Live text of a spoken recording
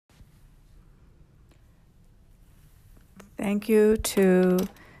Thank you to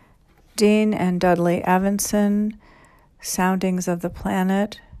Dean and Dudley Evanson, Soundings of the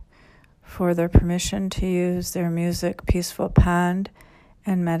Planet, for their permission to use their music Peaceful Pond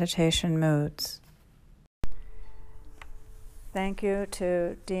and Meditation Moods. Thank you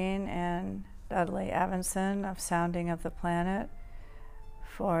to Dean and Dudley Evanson of Sounding of the Planet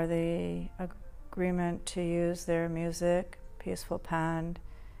for the agreement to use their music Peaceful Pond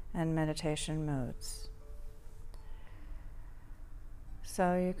and Meditation Moods.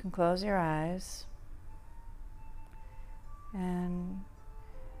 So you can close your eyes and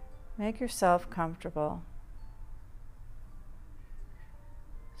make yourself comfortable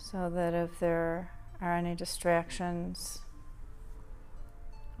so that if there are any distractions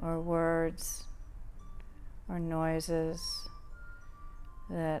or words or noises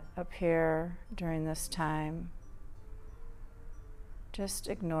that appear during this time, just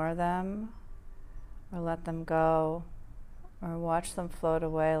ignore them or let them go or watch them float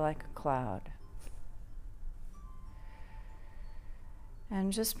away like a cloud.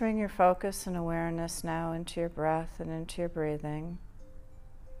 And just bring your focus and awareness now into your breath and into your breathing.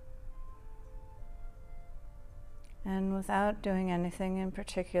 And without doing anything in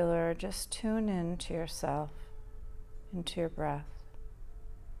particular, just tune in to yourself, into your breath.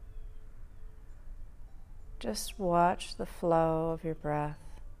 Just watch the flow of your breath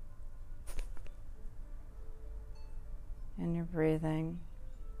and your breathing.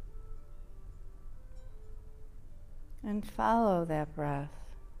 And follow that breath.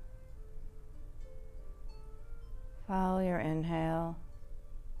 Follow your inhale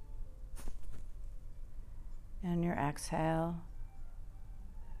and your exhale.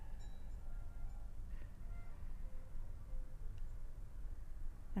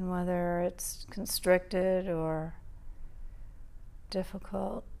 And whether it's constricted or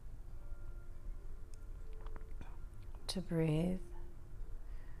difficult to breathe,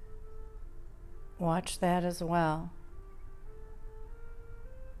 watch that as well.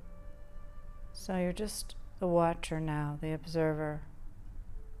 So you're just the watcher now, the observer.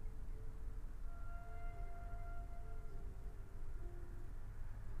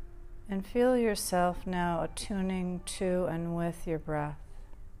 And feel yourself now attuning to and with your breath.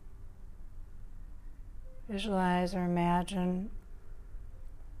 Visualize or imagine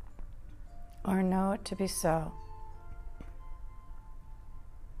or know it to be so.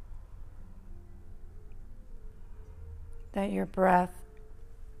 That your breath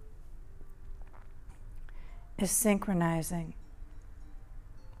is synchronizing.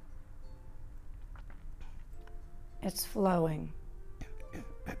 It's flowing.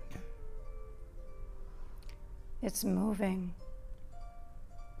 It's moving.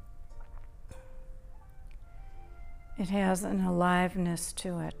 It has an aliveness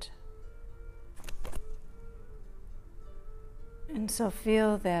to it. And so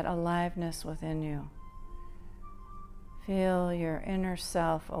feel that aliveness within you. Feel your inner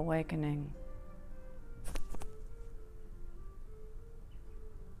self awakening.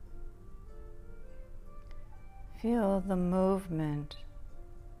 Feel the movement,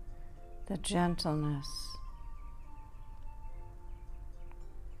 the gentleness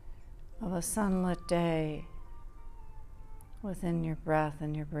of a sunlit day within your breath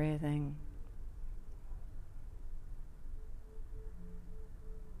and your breathing.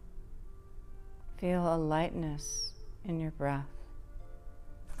 Feel a lightness in your breath.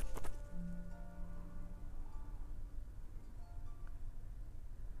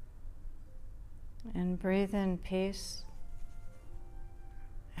 And breathe in peace.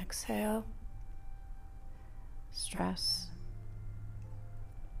 Exhale stress.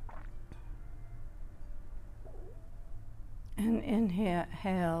 And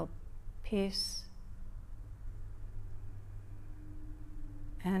inhale peace.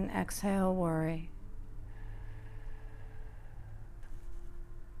 And exhale worry.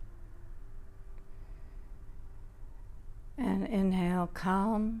 And inhale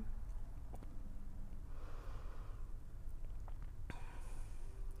calm.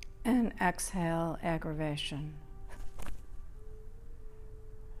 And exhale aggravation.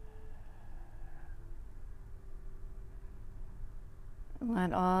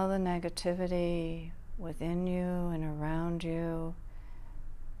 Let all the negativity within you and around you,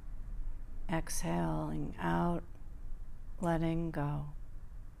 exhaling out, letting go.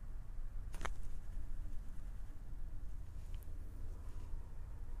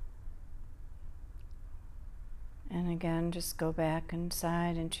 And again, just go back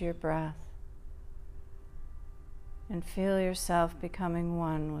inside into your breath and feel yourself becoming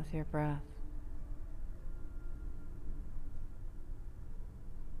one with your breath.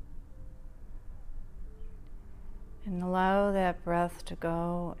 And allow that breath to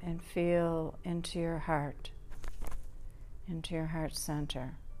go and feel into your heart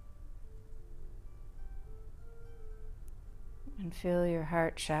center. And feel your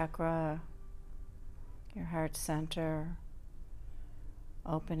heart chakra, your heart center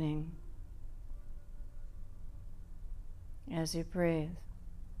opening as you breathe.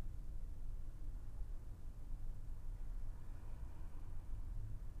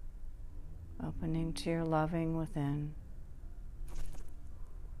 Opening to your loving within.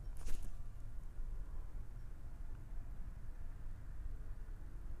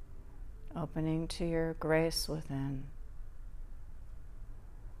 Opening to your grace within.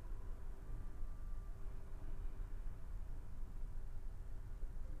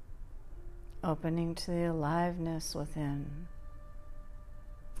 Opening to the aliveness within.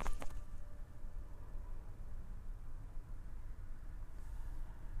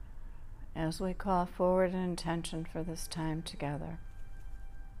 As we call forward an intention for this time together,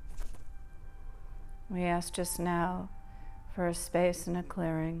 we ask just now for a space and a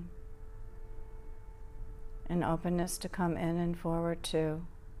clearing, an openness to come in and forward to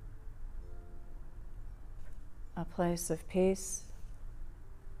a place of peace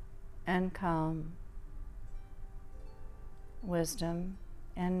and calm, wisdom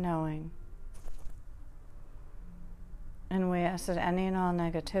and knowing. And we ask that any and all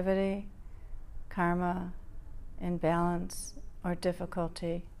negativity, karma, imbalance, or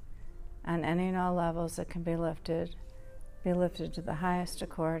difficulty on any and all levels that can be lifted to the highest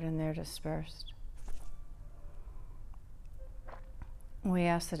accord, and they're dispersed. We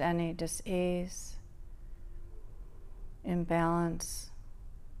ask that any dis-ease, imbalance,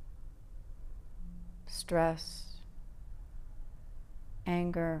 stress,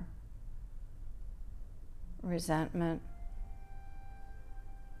 anger, resentment,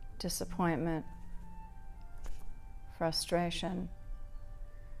 disappointment, frustration,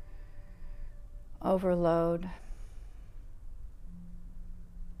 overload,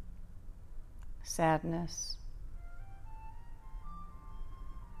 sadness,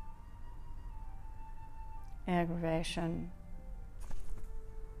 aggravation,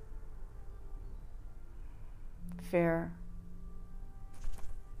 fear,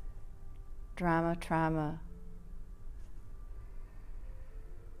 drama, trauma,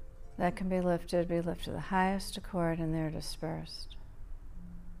 that can be lifted to the highest accord, and they're dispersed.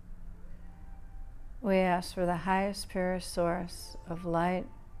 We ask for the highest, purest source of light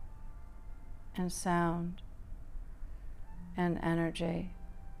and sound and energy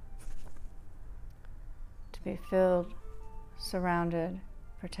to be filled, surrounded,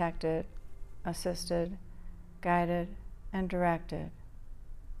 protected, assisted, guided, and directed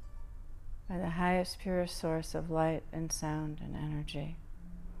by the highest, purest source of light and sound and energy.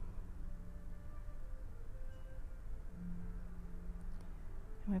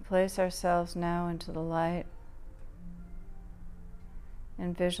 We place ourselves now into the light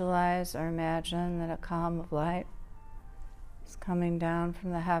and visualize or imagine that a column of light is coming down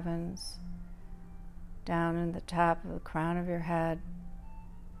from the heavens, down in the top of the crown of your head,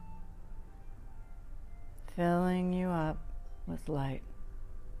 filling you up with light.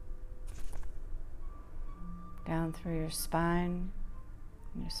 Down through your spine,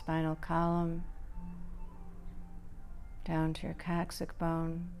 your spinal column, down to your coccyx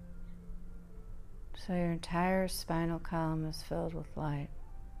bone, so your entire spinal column is filled with light.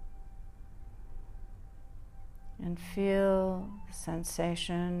 And feel the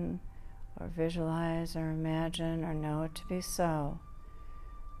sensation, or visualize, or imagine, or know it to be so.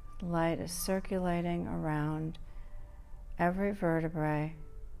 Light is circulating around every vertebrae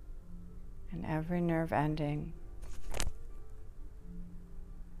and every nerve ending.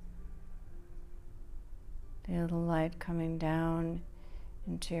 Feel the light coming down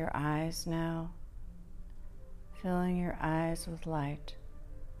into your eyes now, filling your eyes with light.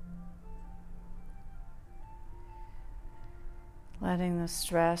 Letting the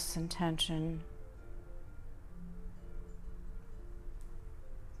stress and tension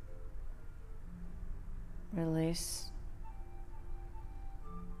release.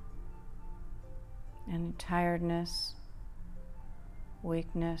 Any tiredness,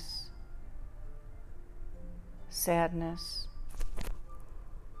 weakness, sadness,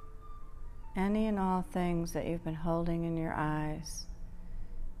 any and all things that you've been holding in your eyes.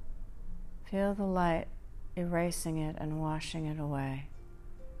 Feel the light erasing it and washing it away.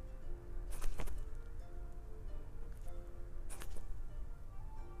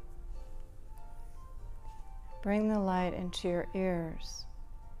 Bring the light into your ears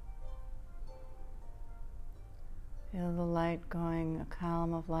Feel the light going, a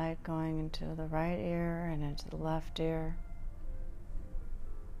column of light going into the right ear and into the left ear.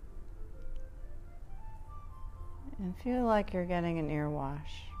 And feel like you're getting an ear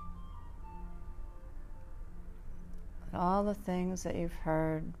wash. All the things that you've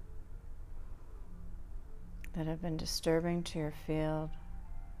heard that have been disturbing to your field,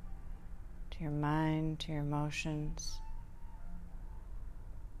 to your mind, to your emotions,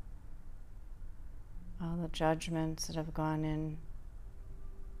 all the judgments that have gone in,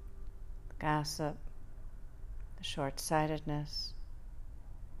 the gossip, the short-sightedness.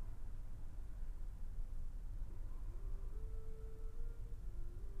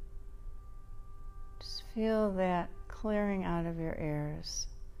 Just feel that clearing out of your ears.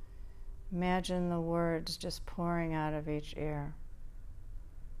 Imagine the words just pouring out of each ear.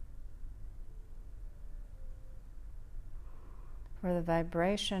 For the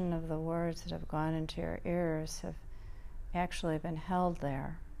vibration of the words that have gone into your ears have actually been held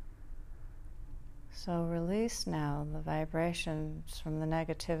there. So release now the vibrations from the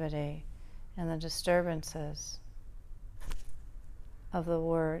negativity and the disturbances of the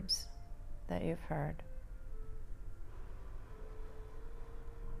words that you've heard.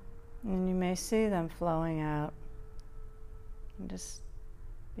 And you may see them flowing out. And just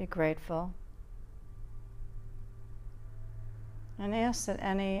be grateful. And ask that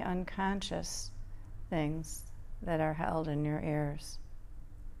any unconscious things that are held in your ears,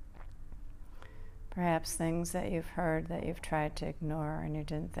 perhaps things that you've heard that you've tried to ignore and you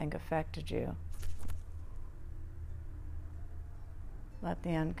didn't think affected you, let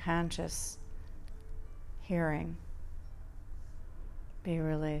the unconscious hearing be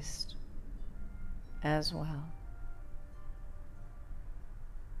released as well.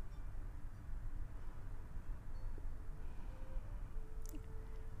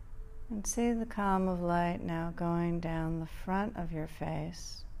 And see the column of light now going down the front of your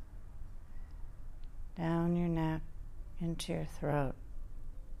face, down your neck, into your throat,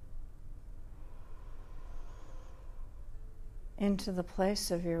 into the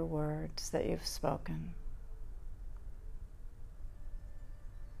place of your words that you've spoken.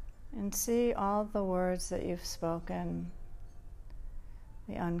 And see all the words that you've spoken,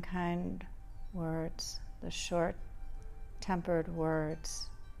 the unkind words, the short-tempered words,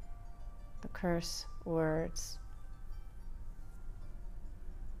 the curse words,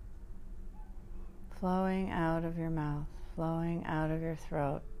 flowing out of your mouth, flowing out of your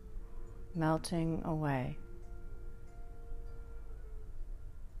throat, melting away.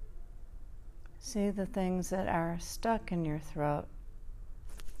 See the things that are stuck in your throat,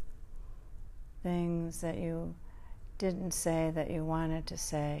 things that you didn't say that you wanted to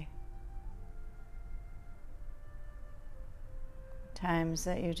say, times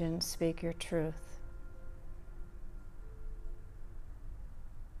that you didn't speak your truth.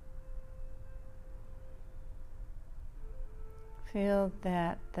 Feel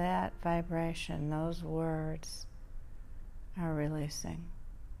that vibration, those words are releasing.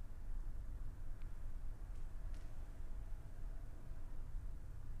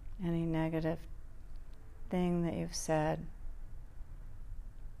 Any negative thing that you've said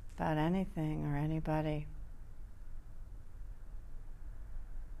about anything or anybody,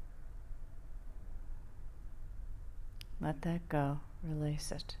 let that go,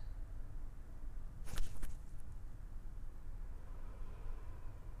 release it.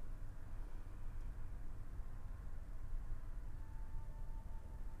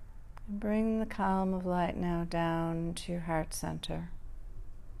 And bring the column of light now down to your heart center.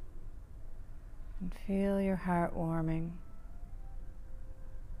 And feel your heart warming.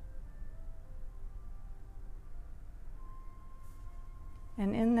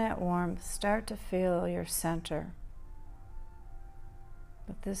 And in that warmth, start to feel your center.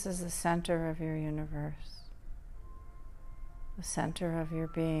 But this is the center of your universe, the center of your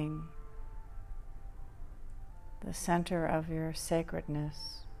being, the center of your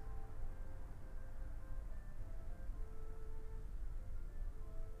sacredness.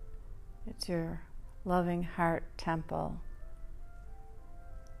 It's your loving heart temple.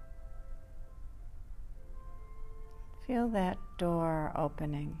 Feel that door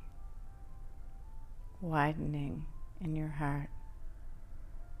opening, widening in your heart.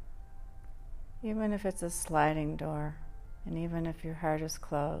 Even if it's a sliding door, and even if your heart is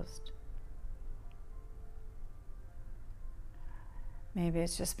closed. Maybe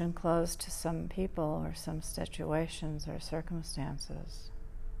it's just been closed to some people or some situations or circumstances.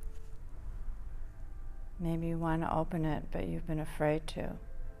 Maybe you want to open it, but you've been afraid to.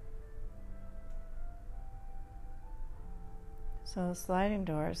 So the sliding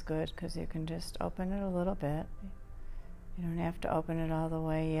door is good because you can just open it a little bit. You don't have to open it all the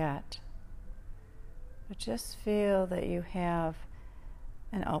way yet. But just feel that you have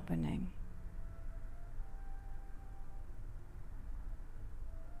an opening.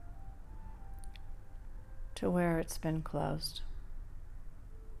 To where it's been closed.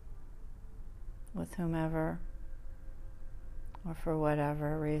 With whomever or for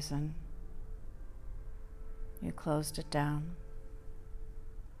whatever reason you closed it down.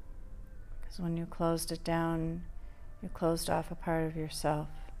 Because when you closed it down, you closed off a part of yourself,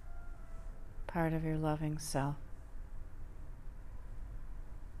 part of your loving self.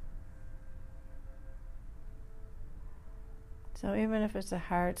 So even if it's a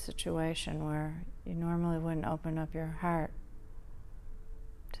hard situation where you normally wouldn't open up your heart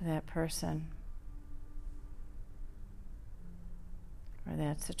to that person or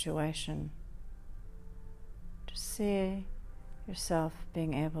that situation, just see yourself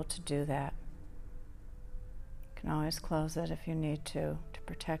being able to do that. You can always close it if you need to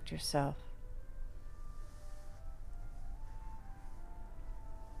protect yourself.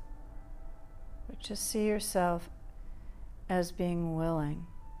 But just see yourself as being willing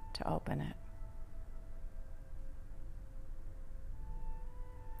to open it.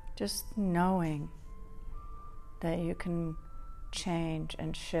 Just knowing that you can change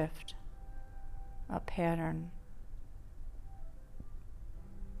and shift a pattern,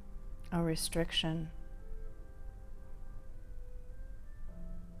 a restriction,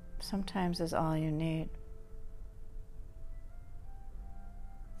 sometimes is all you need.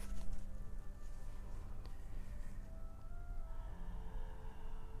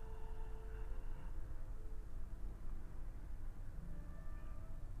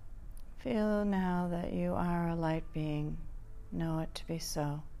 Feel now that you are a light being. Know it to be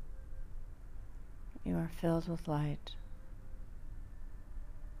so. You are filled with light.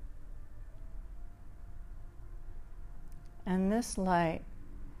 And this light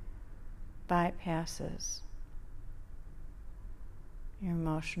bypasses your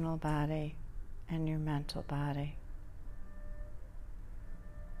emotional body and your mental body.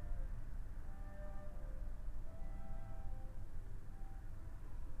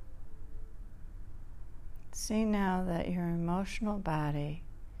 See now that your emotional body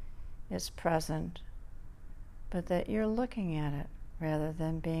is present, but that you're looking at it rather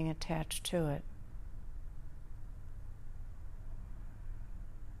than being attached to it.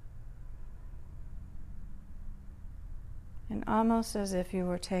 And almost as if you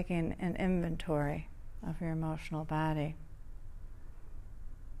were taking an inventory of your emotional body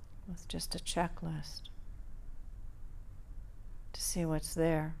with just a checklist to see what's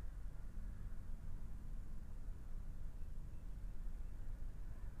there.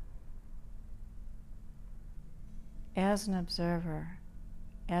 As an observer,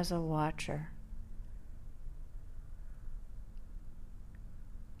 as a watcher,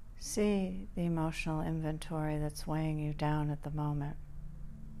 see the emotional inventory that's weighing you down at the moment.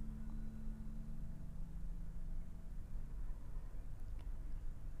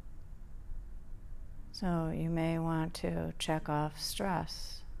 So you may want to check off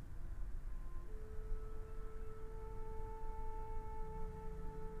stress.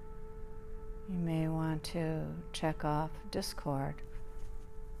 You may want to check off discord.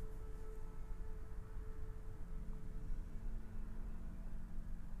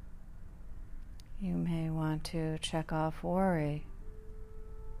 You may want to check off worry.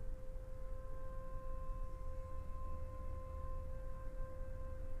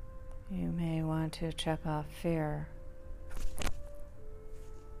 You may want to check off fear.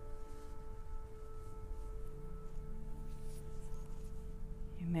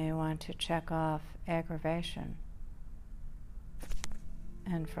 You may want to check off aggravation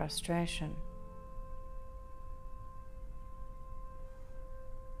and frustration.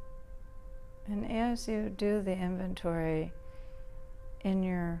 And as you do the inventory in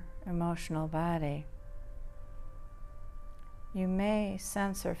your emotional body, you may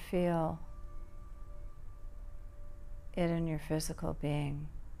sense or feel it in your physical being.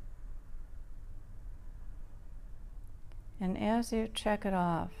 And as you check it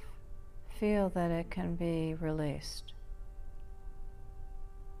off, feel that it can be released.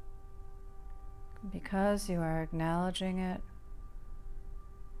 Because you are acknowledging it,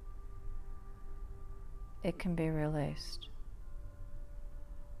 it can be released.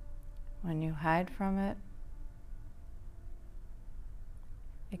 When you hide from it,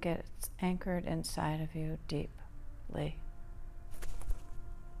 it gets anchored inside of you deeply.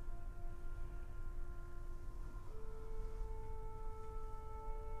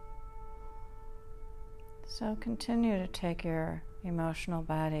 So continue to take your emotional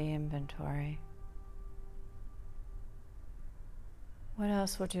body inventory. What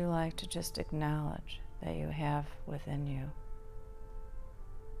else would you like to just acknowledge that you have within you?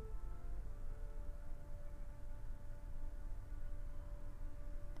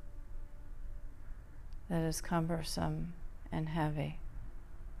 That is cumbersome and heavy.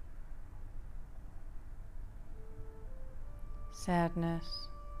 Sadness,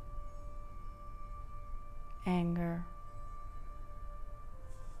 anger,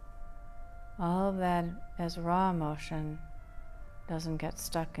 all of that as raw emotion doesn't get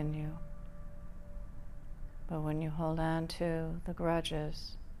stuck in you. But when you hold on to the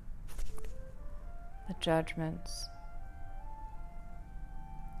grudges, the judgments,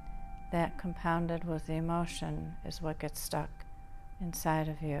 that compounded with the emotion is what gets stuck inside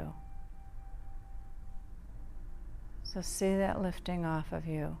of you. So see that lifting off of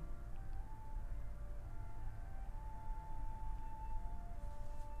you.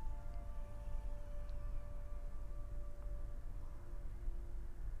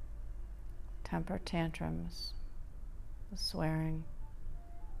 Temper tantrums, the swearing,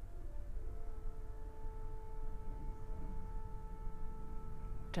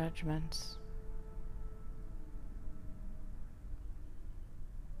 judgments.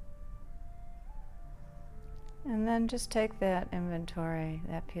 And then just take that inventory,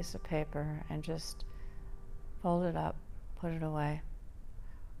 that piece of paper, and just fold it up, put it away,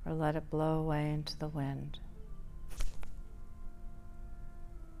 or let it blow away into the wind.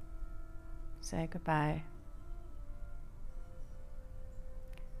 Say goodbye.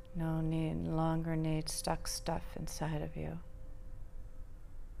 No longer need stuck stuff inside of you.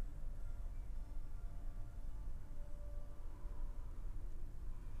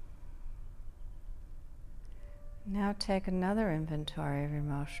 Now take another inventory of your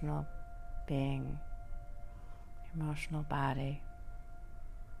emotional being, your emotional body.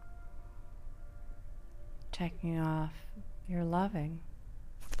 Checking off your loving,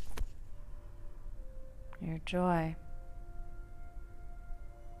 your joy,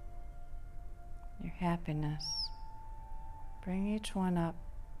 your happiness. Bring each one up.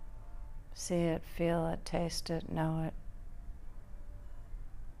 See it, feel it, taste it, know it.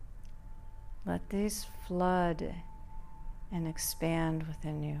 Let these flood and expand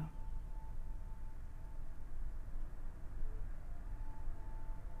within you.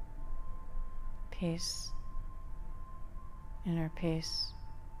 Peace, inner peace,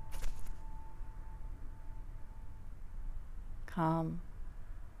 calm,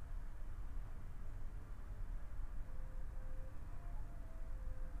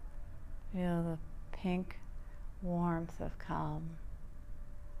 feel the pink warmth of calm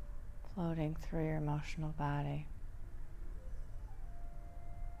floating through your emotional body.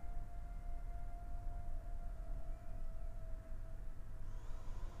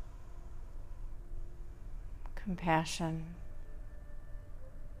 Compassion,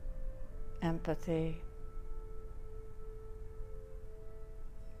 empathy,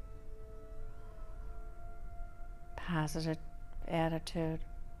 positive attitude,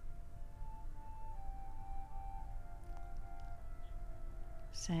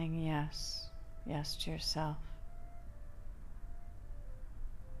 saying yes, yes to yourself.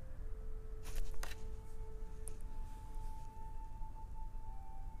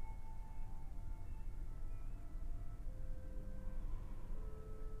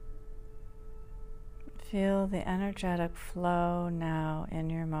 Feel the energetic flow now in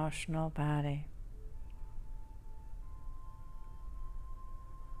your emotional body.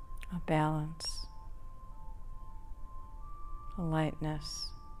 A balance, a lightness,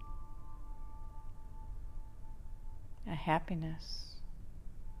 a happiness,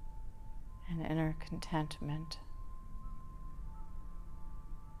 an inner contentment.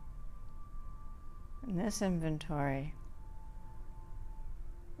 In this inventory,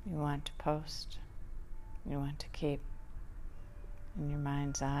 you want to post, you want to keep in your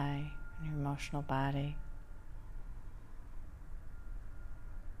mind's eye, in your emotional body.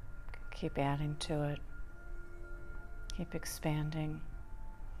 Keep adding to it. Keep expanding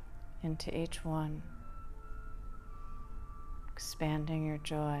into each one. Expanding your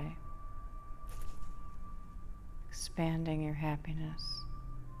joy. Expanding your happiness.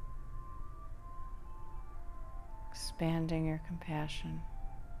 Expanding your compassion.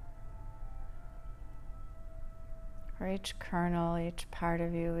 For each kernel, each part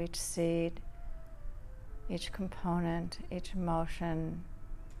of you, each seed, each component, each emotion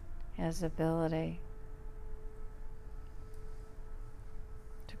has ability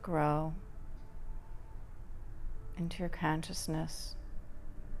to grow into your consciousness,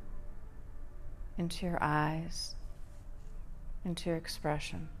 into your eyes, into your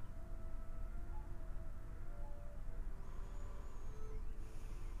expression.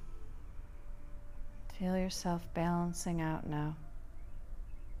 Feel yourself balancing out now.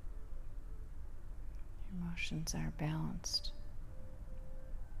 Your emotions are balanced.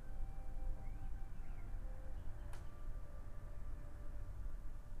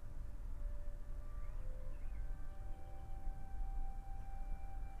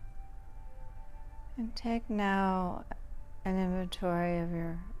 And take now an inventory of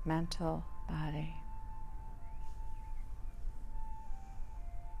your mental body.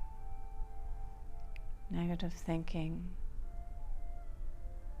 Negative thinking,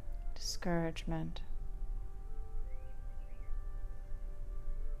 discouragement,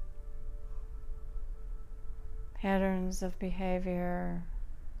 patterns of behavior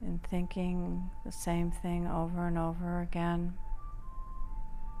in thinking the same thing over and over again,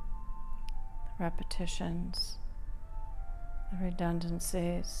 the repetitions, the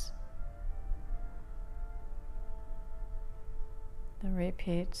redundancies, the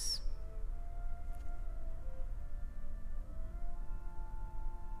repeats.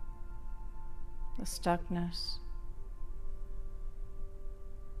 The stuckness.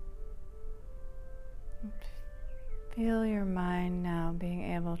 Feel your mind now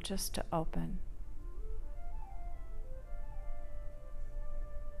being able just to open.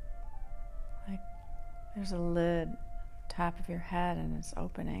 Like there's a lid on the top of your head and it's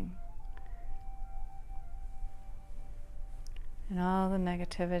opening. And all the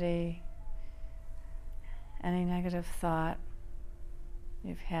negativity, any negative thought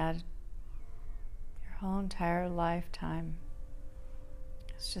you've had whole entire lifetime.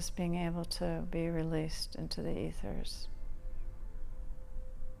 It's just being able to be released into the ethers.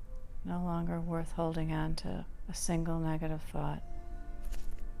 No longer worth holding on to a single negative thought.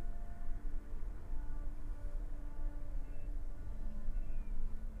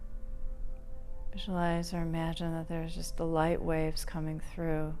 Visualize or imagine that there's just the light waves coming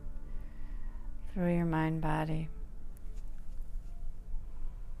through your mind body,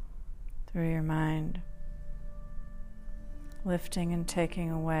 through your mind, lifting and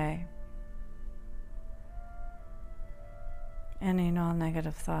taking away any and all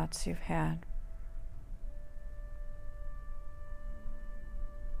negative thoughts you've had.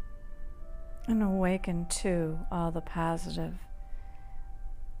 And awaken to all the positive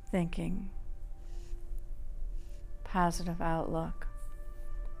thinking, positive outlook,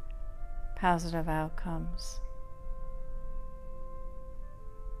 positive outcomes.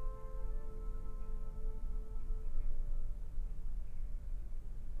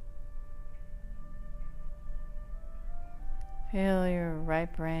 Feel your right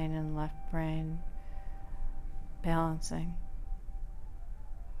brain and left brain balancing.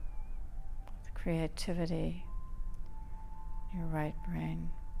 With creativity, your right brain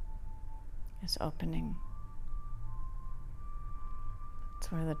is opening.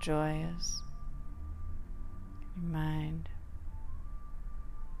 That's where the joy is. Your mind.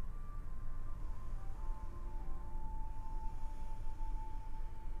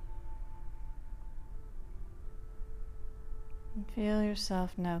 And feel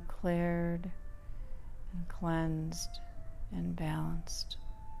yourself now cleared and cleansed and balanced.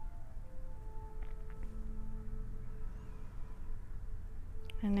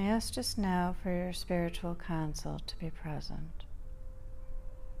 And ask just now for your spiritual council to be present.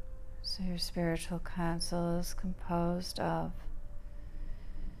 So your spiritual council is composed of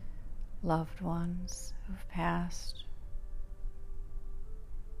loved ones who've passed,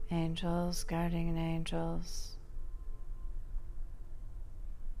 angels, guardian angels,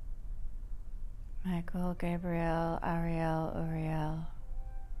 Michael, Gabriel, Ariel, Uriel,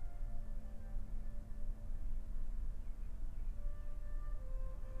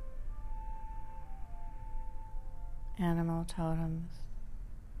 animal totems,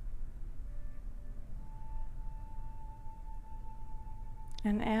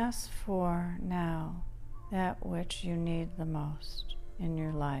 and ask for now that which you need the most in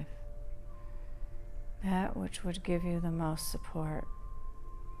your life, that which would give you the most support.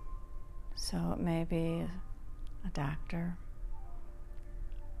 So it may be a doctor,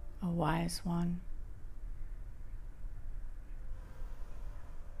 a wise one,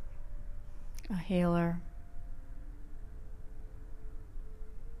 a healer,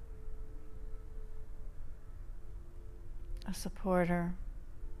 a supporter,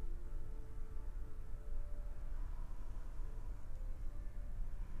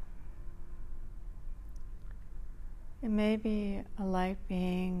 it may be a light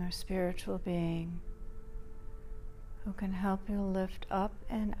being or spiritual being who can help you lift up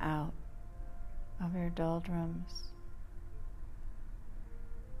and out of your doldrums.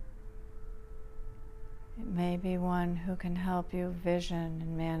 It may be one who can help you vision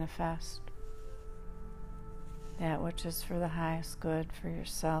and manifest that which is for the highest good for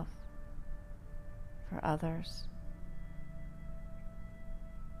yourself, for others.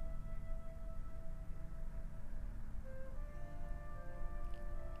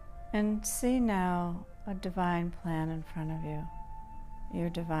 And see now a divine plan in front of you,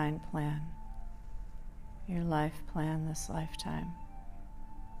 your divine plan, your life plan this lifetime.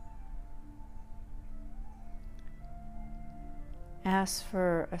 Ask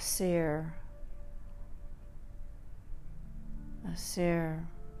for a seer, a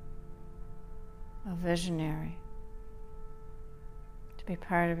visionary, to be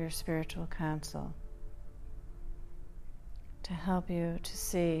part of your spiritual council, to help you to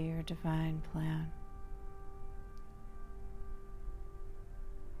see your divine plan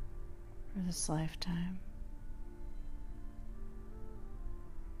for this lifetime,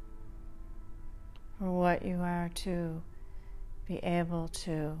 for what you are to be able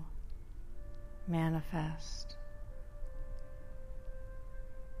to manifest,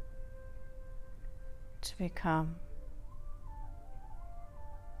 to become.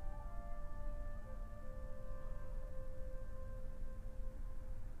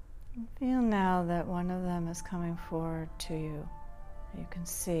 And feel now that one of them is coming forward to you. You can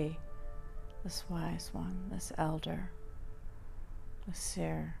see this wise one, this elder, this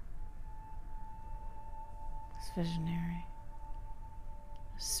seer, this visionary,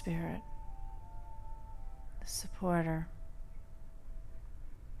 this spirit, this supporter.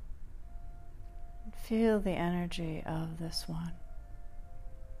 And feel the energy of this one,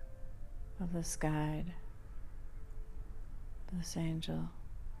 of this guide, this angel.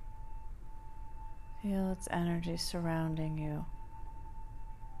 Feel its energy surrounding you.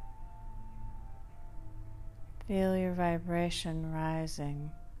 Feel your vibration rising,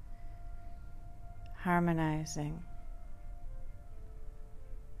 harmonizing.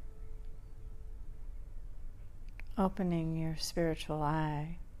 Opening your spiritual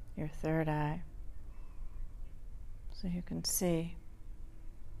eye, your third eye, so you can see.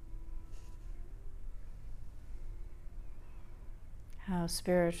 How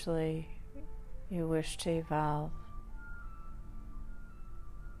spiritually you wish to evolve.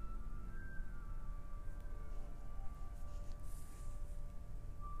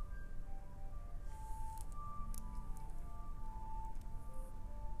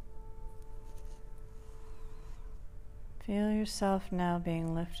 Feel yourself now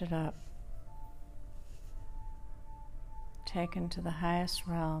being lifted up, taken to the highest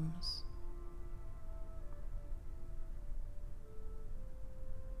realms.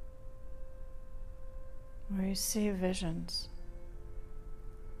 Where you see visions.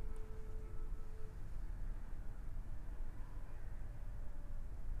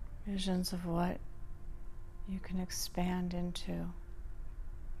 Visions of what you can expand into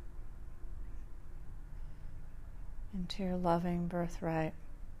your loving birthright,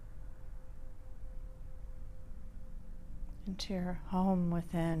 into your home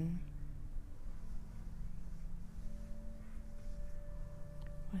within,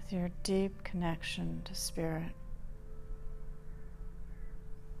 with your deep connection to spirit,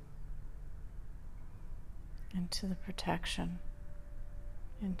 into the protection,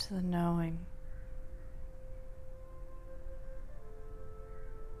 into the knowing.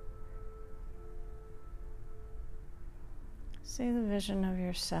 See the vision of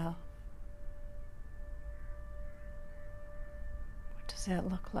yourself. What does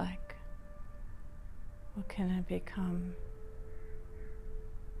that look like? What can it become?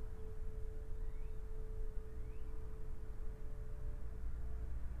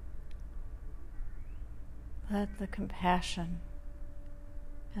 Let the compassion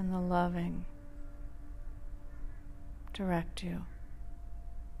and the loving direct you.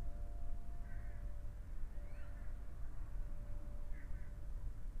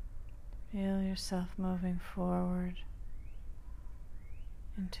 Feel yourself moving forward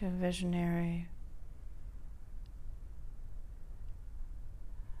into a visionary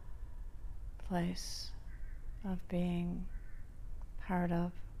place of being part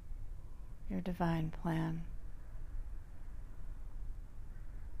of your divine plan.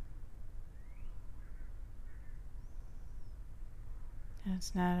 And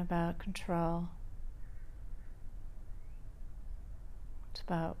it's not about control. It's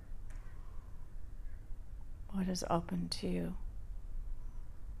about what is open to you.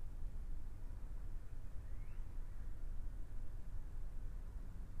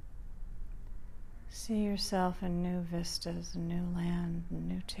 See yourself in new vistas, new land,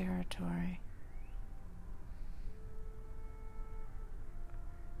 new territory.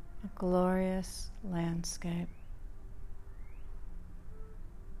 A glorious landscape.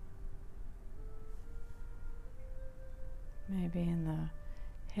 maybe in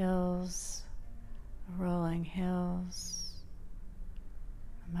the hills, the rolling hills,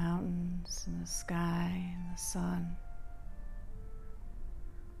 the mountains and the sky and the sun.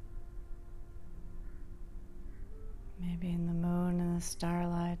 Maybe in the moon and the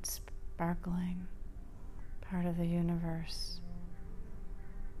starlight sparkling, part of the universe.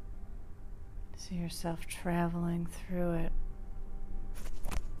 See yourself traveling through it.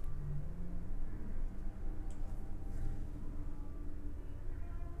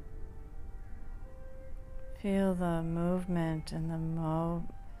 Feel the movement and the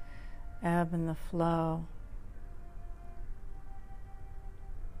ebb and the flow.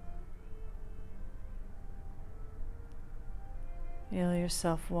 Feel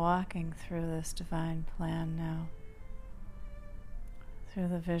yourself walking through this divine plan now, through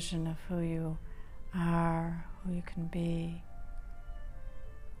the vision of who you are, who you can be,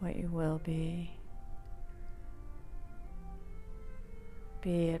 what you will be.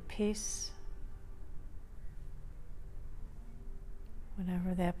 Be at peace,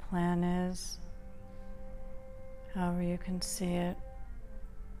 whatever that plan is, however you can see it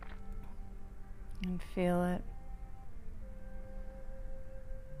and feel it.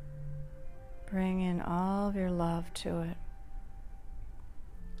 Bring in all of your love to it,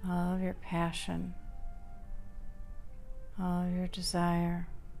 all of your passion, all of your desire.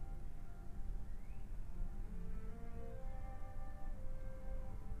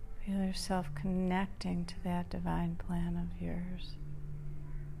 Feel yourself connecting to that divine plan of yours,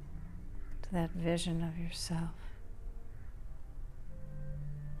 to that vision of yourself.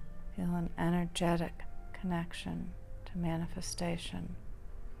 Feel an energetic connection to manifestation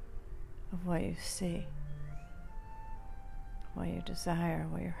of what you see, what you desire,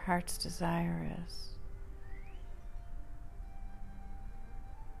 what your heart's desire is.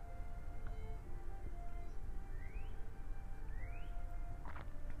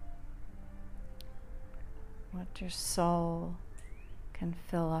 What your soul can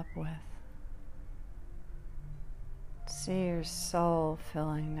fill up with. See your soul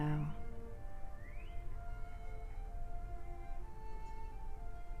filling now.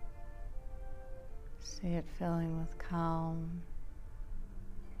 See it filling with calm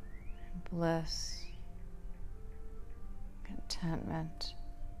and bliss, contentment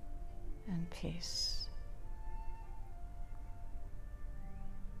and peace.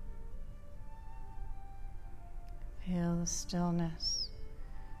 Feel the stillness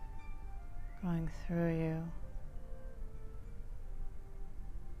going through you.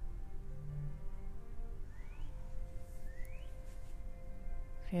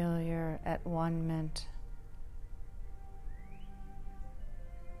 Feel you're at one-ment.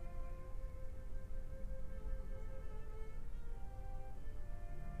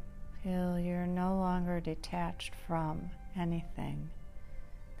 Feel you're no longer detached from anything,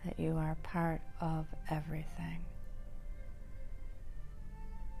 that you are part of everything.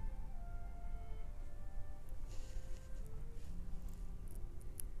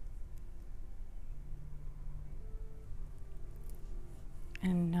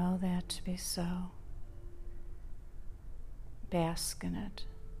 And know that to be so. Bask in it.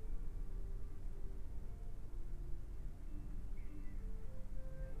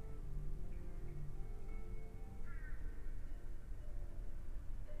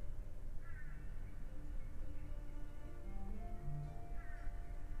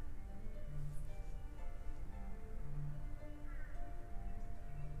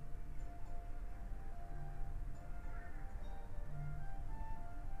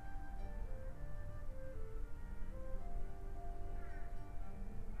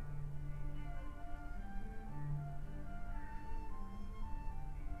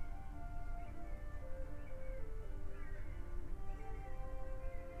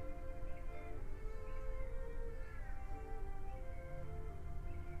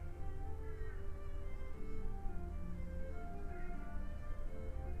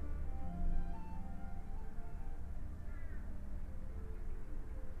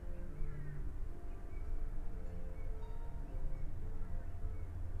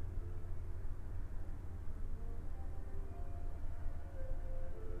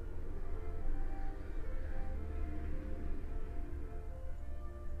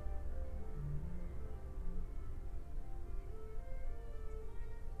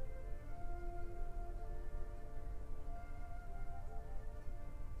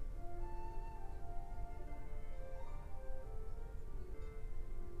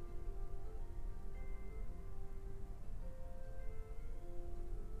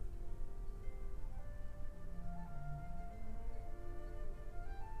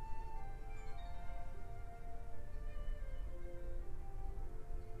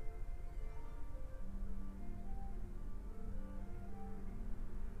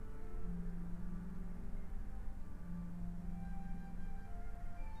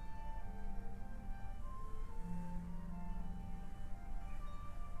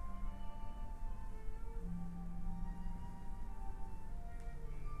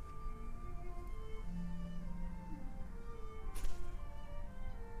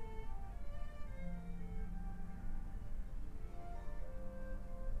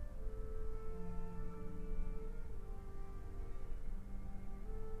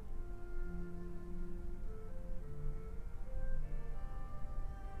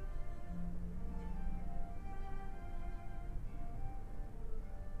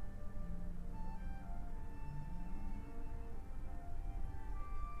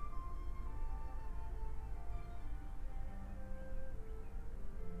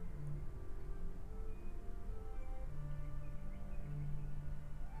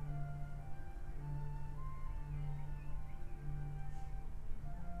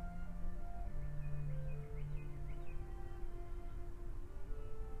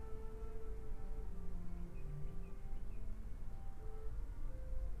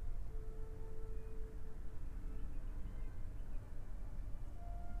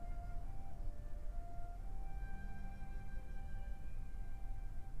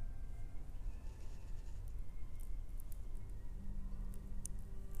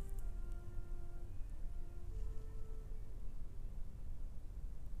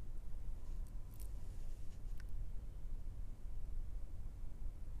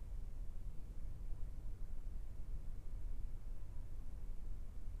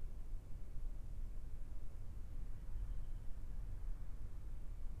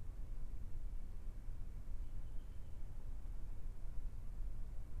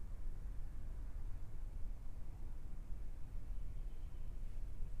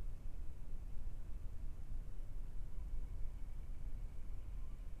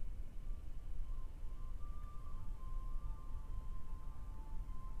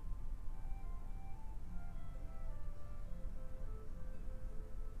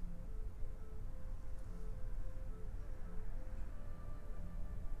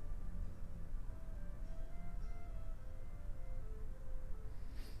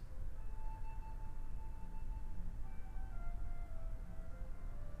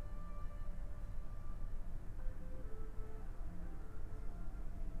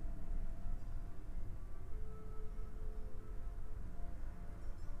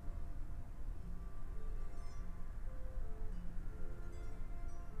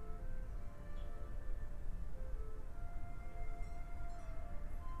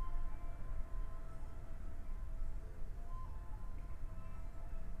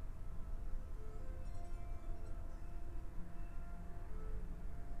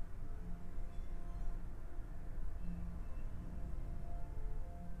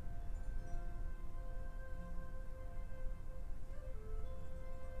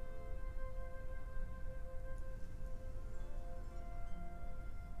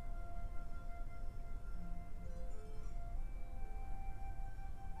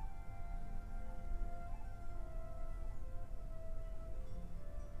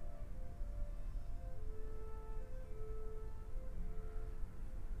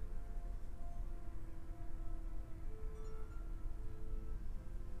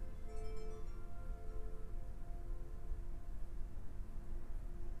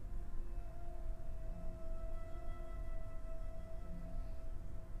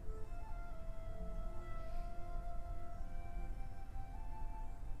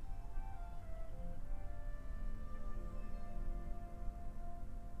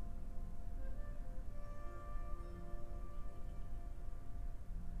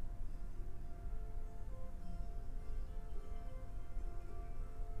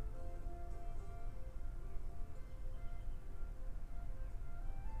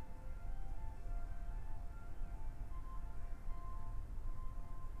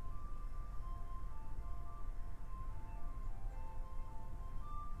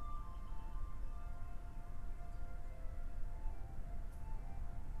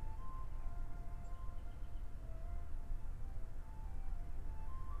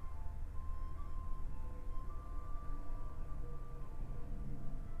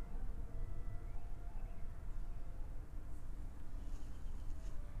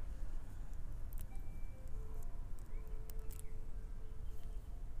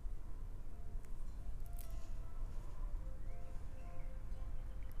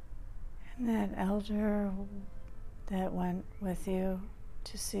 That elder that went with you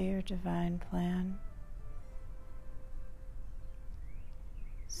to see your divine plan,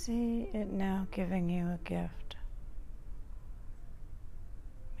 see it now giving you a gift.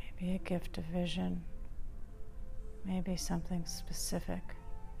 Maybe a gift of vision, maybe something specific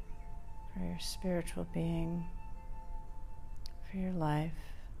for your spiritual being, for your life.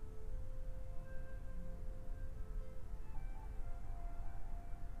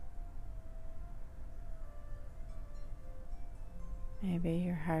 Maybe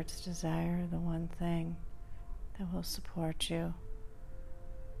your heart's desire, the one thing that will support you.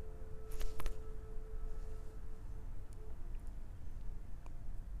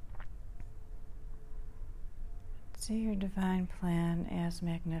 See your divine plan as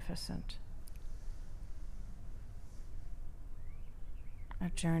magnificent. A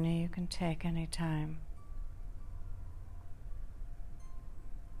journey you can take anytime.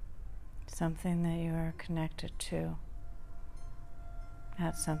 Something that you are connected to.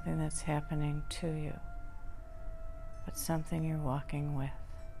 Not something that's happening to you, but something you're walking with.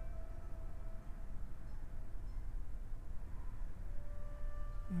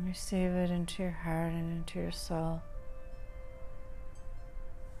 And receive it into your heart and into your soul.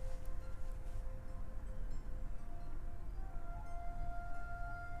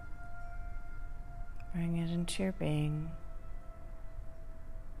 Bring it into your being,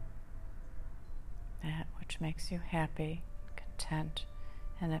 that which makes you happy, content,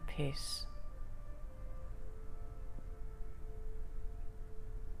 and at peace.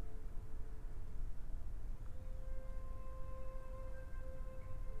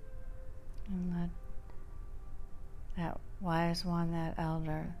 And let that wise one, that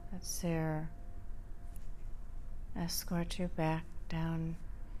elder, that seer, escort you back down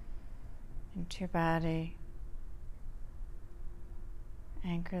into your body.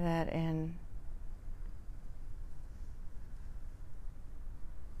 Anchor that in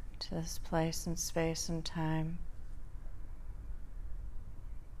to this place and space and time.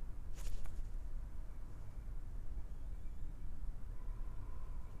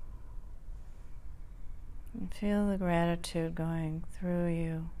 And feel the gratitude going through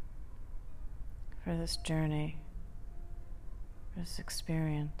you for this journey, for this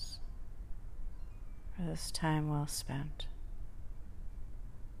experience, for this time well spent.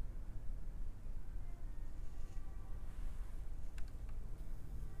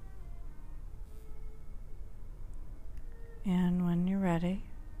 And when you're ready,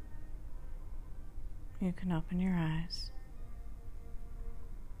 you can open your eyes.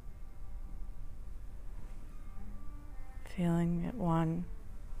 Feeling at one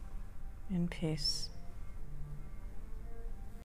in peace.